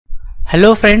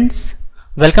Hello friends,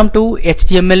 welcome to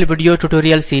HTML video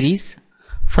tutorial series.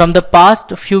 From the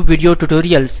past few video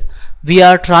tutorials, we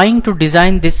are trying to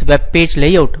design this web page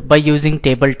layout by using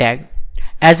table tag,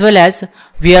 as well as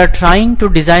we are trying to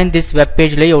design this web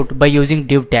page layout by using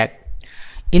div tag.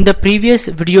 In the previous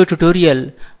video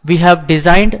tutorial, we have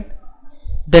designed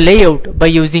the layout by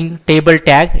using table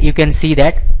tag. You can see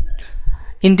that.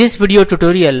 In this video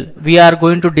tutorial, we are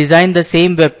going to design the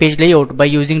same web page layout by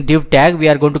using div tag. We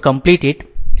are going to complete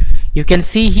it. You can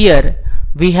see here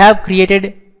we have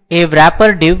created a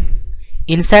wrapper div.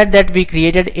 Inside that we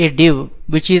created a div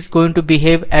which is going to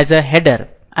behave as a header,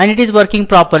 and it is working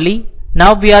properly.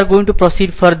 Now we are going to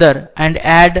proceed further and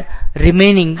add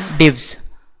remaining divs.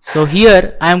 So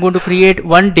here I am going to create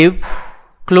one div,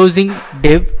 closing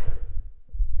div.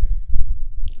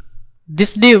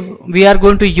 This div we are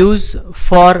going to use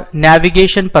for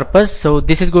navigation purpose, so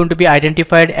this is going to be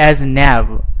identified as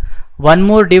nav. One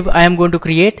more div I am going to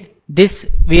create. This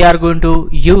we are going to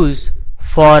use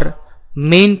for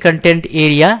main content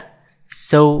area,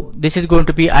 so this is going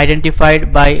to be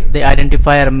identified by the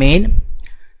identifier main.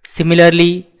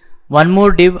 Similarly, one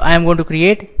more div I am going to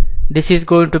create. This is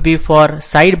going to be for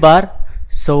sidebar,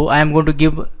 so I am going to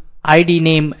give id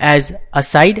name as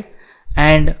aside.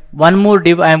 And one more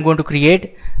div I am going to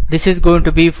create. This is going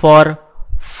to be for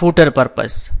footer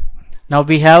purpose. Now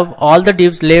we have all the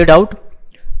divs laid out.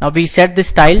 Now we set the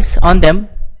styles on them.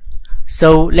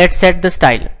 So let's set the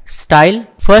style.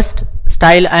 First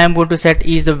style I am going to set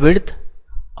is the width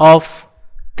of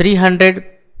 300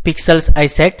 pixels. I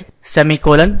set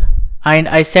semicolon, and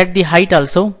I set the height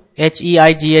also,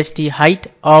 HEIGST, height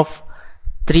of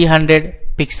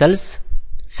 300 pixels.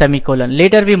 Semicolon.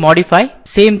 Later we modify.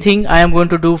 Same thing I am going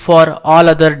to do for all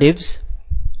other divs.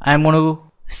 I am going to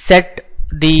set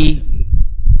the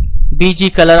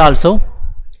BG color also.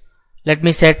 Let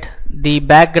me set the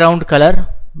background color,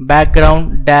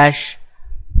 background dash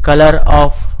color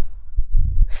of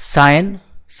cyan,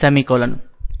 semicolon.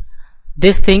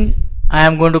 This thing I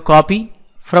am going to copy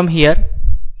from here,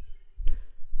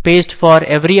 paste for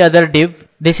every other div.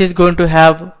 This is going to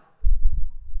have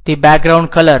the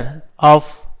background color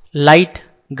of light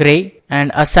gray,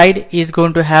 and aside is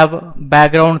going to have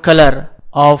background color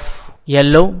of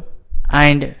yellow,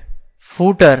 and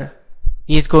footer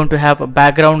is going to have a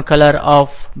background color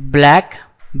of black,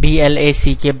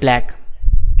 BLACK, black.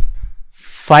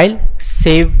 File,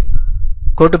 save,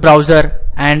 go to browser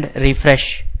and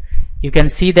refresh. You can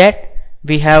see that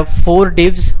we have 4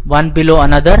 divs, one below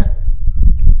another,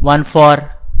 one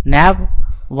for nav,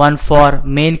 one for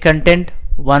main content,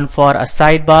 one for a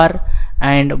sidebar,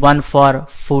 and one for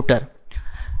footer.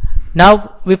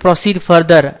 Now we proceed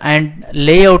further and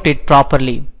lay out it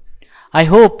properly. I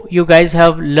hope you guys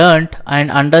have learnt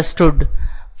and understood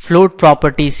float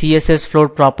property, CSS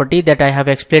float property that I have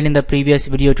explained in the previous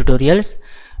video tutorials.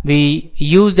 We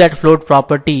use that float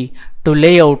property to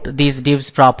lay out these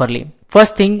divs properly.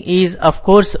 First thing is, of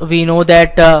course, we know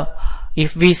that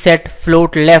if we set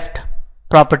float left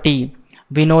property,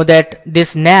 we know that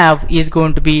this nav is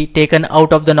going to be taken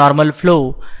out of the normal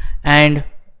flow and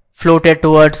floated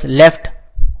towards left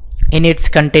in its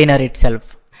container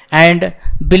itself, and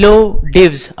below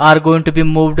divs are going to be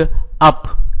moved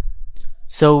up.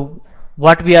 So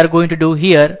what we are going to do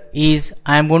here is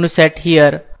I am going to set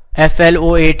here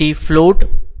float float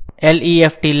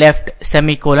left left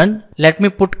semicolon. Let me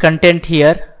put content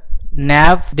here,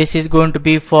 nav. This is going to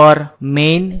be for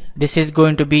main, this is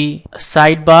going to be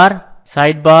sidebar,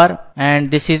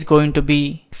 and this is going to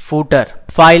be footer.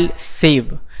 File,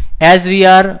 save. As we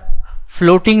are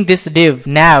floating this div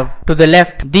nav to the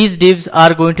left, these divs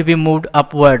are going to be moved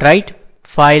upward, right?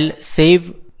 File,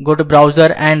 save, go to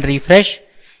browser and refresh.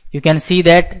 You can see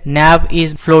that nav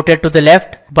is floated to the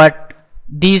left, but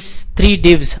these 3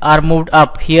 divs are moved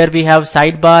up. Here we have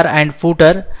sidebar and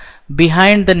footer.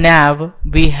 Behind the nav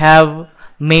we have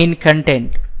main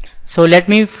content. So let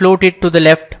me float it to the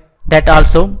left, that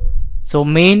also. So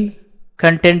main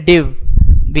content div,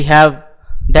 we have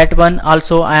that one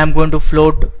also. I am going to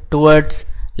float towards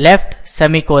left,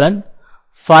 semicolon.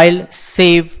 File,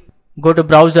 save, go to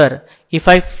browser. If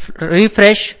I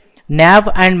refresh, nav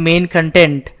and main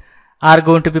content are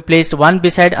going to be placed one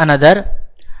beside another.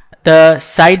 The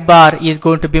sidebar is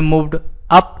going to be moved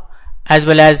up, as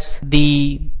well as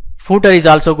the footer is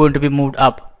also going to be moved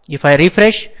up. If I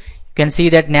refresh, you can see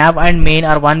that nav and main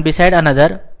are one beside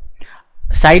another.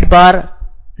 Sidebar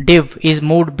div is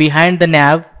moved behind the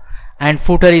nav, and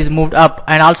footer is moved up,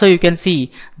 and also you can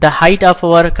see the height of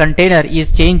our container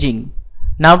is changing.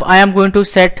 Now I am going to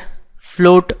set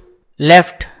float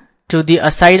left to the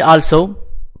aside also,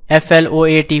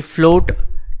 float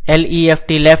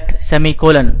left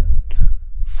semicolon.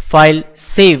 File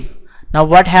save. Now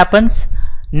what happens?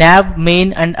 Nav,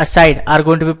 main and aside are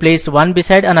going to be placed one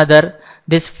beside another.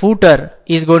 This footer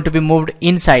is going to be moved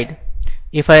inside.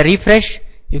 If I refresh,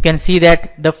 you can see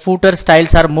that the footer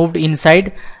styles are moved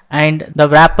inside, and the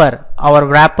wrapper, our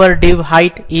wrapper div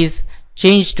height is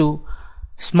changed to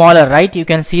smaller, right? You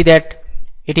can see that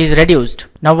it is reduced.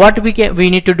 Now what we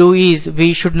need to do is,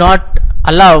 we should not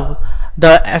allow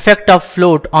the effect of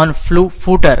float on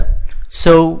footer.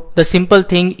 So the simple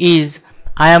thing is,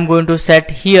 I am going to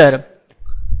set here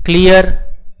clear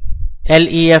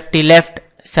left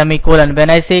semicolon. When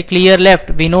I say clear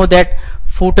left, we know that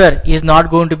footer is not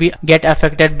going to get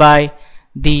affected by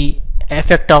the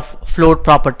effect of float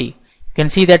property. You can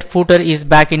see that footer is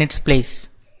back in its place.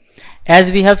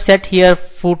 As we have set here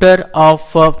footer of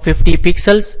 50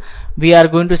 pixels, we are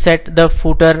going to set the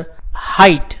footer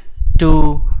height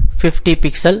to 50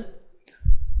 pixel.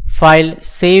 File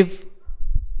save,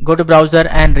 go to browser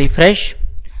and refresh,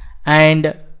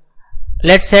 and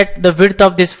let's set the width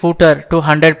of this footer to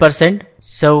 100%.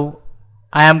 So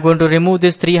I am going to remove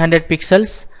this 300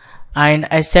 pixels and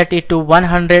I set it to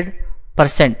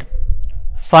 100%.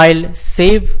 File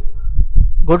save,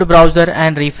 go to browser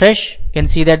and refresh. You can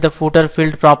see that the footer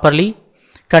filled properly.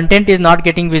 Content is not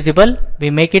getting visible, we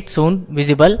make it soon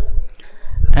visible.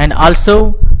 And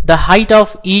also the height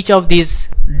of each of these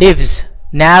divs,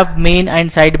 nav, main and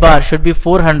sidebar, should be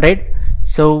 400.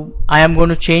 So I am going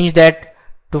to change that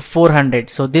to 400.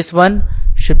 So this one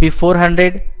should be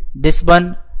 400, this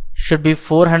one should be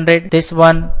 400, this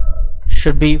one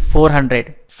should be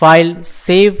 400. File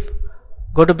save,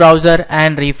 go to browser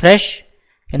and refresh.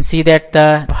 You can see that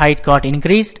the height got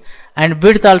increased, and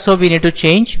width also we need to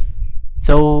change.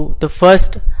 So the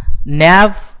first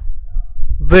nav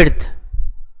width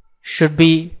should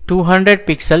be 200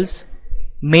 pixels,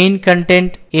 main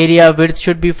content area width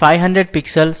should be 500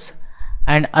 pixels,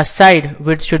 and aside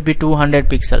width should be 200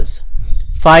 pixels.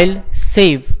 File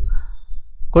save,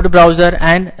 go to browser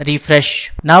and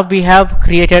refresh. Now we have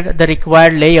created the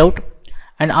required layout,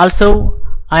 and also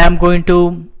I am going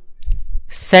to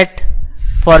set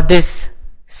for this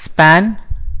span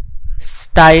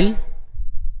style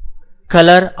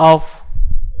color of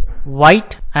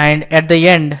white, and at the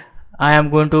end I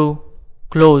am going to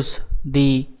close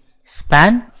the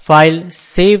span. File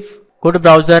save, go to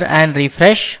browser and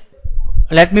refresh.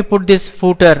 Let me put this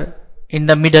footer in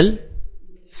the middle.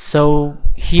 So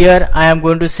here I am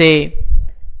going to say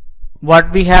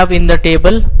what we have in the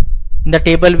table. In the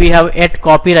table we have at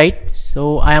copyright,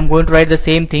 so I am going to write the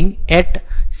same thing, at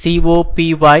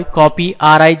COPY, copy,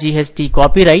 RIGHT,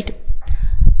 copyright,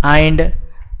 and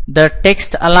the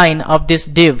text align of this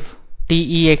div,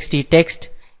 TEXT, text,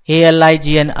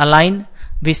 ALIGN, align,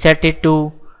 we set it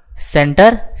to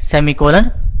center,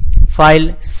 semicolon.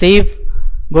 File save,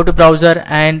 go to browser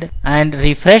and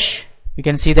refresh. You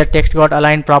can see the text got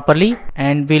aligned properly,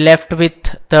 and we left with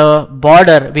the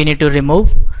border we need to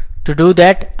remove. To do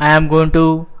that, I am going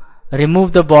to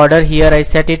remove the border. Here I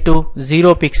set it to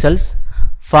 0 pixels.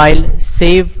 File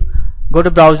save, go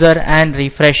to browser and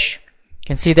refresh. You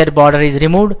can see that border is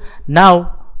removed.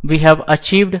 Now we have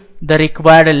achieved the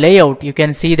required layout. You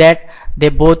can see that they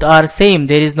both are same,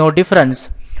 there is no difference.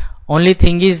 Only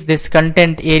thing is this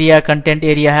content area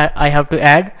I have to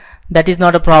add. That is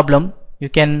not a problem. You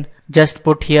can just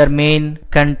put here main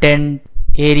content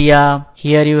area.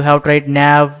 Here you have to write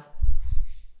nav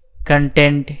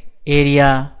content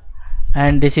area,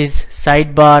 and this is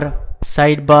sidebar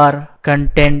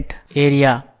content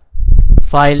area.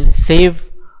 File save,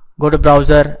 go to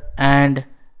browser and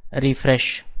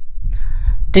refresh.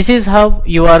 This is how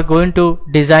you are going to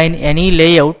design any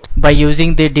layout by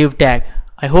using the div tag.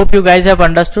 I hope you guys have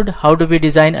understood how do we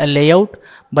design a layout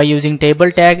by using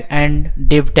table tag and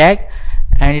div tag,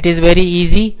 and it is very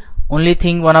easy. Only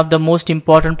thing, one of the most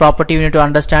important property you need to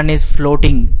understand is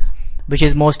floating, which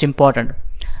is most important,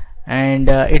 and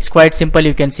it's quite simple.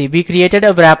 You can see we created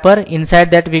a wrapper. Inside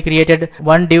that we created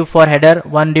one div for header,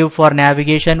 one div for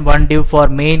navigation, one div for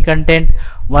main content,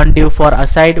 one div for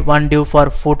aside, one div for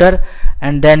footer,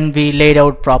 and then we laid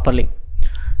out properly.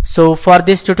 So for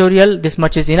this tutorial, this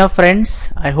much is enough, friends.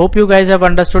 I hope you guys have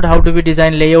understood how do we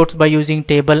design layouts by using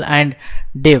table and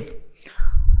div.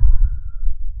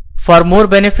 For more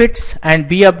benefits and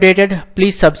be updated,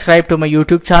 please subscribe to my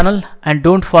YouTube channel, and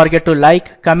don't forget to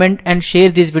like, comment and share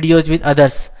these videos with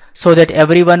others so that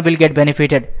everyone will get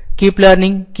benefited. Keep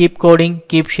learning, keep coding,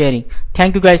 keep sharing.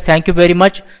 Thank you guys. Thank you very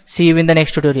much. See you in the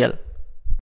next tutorial.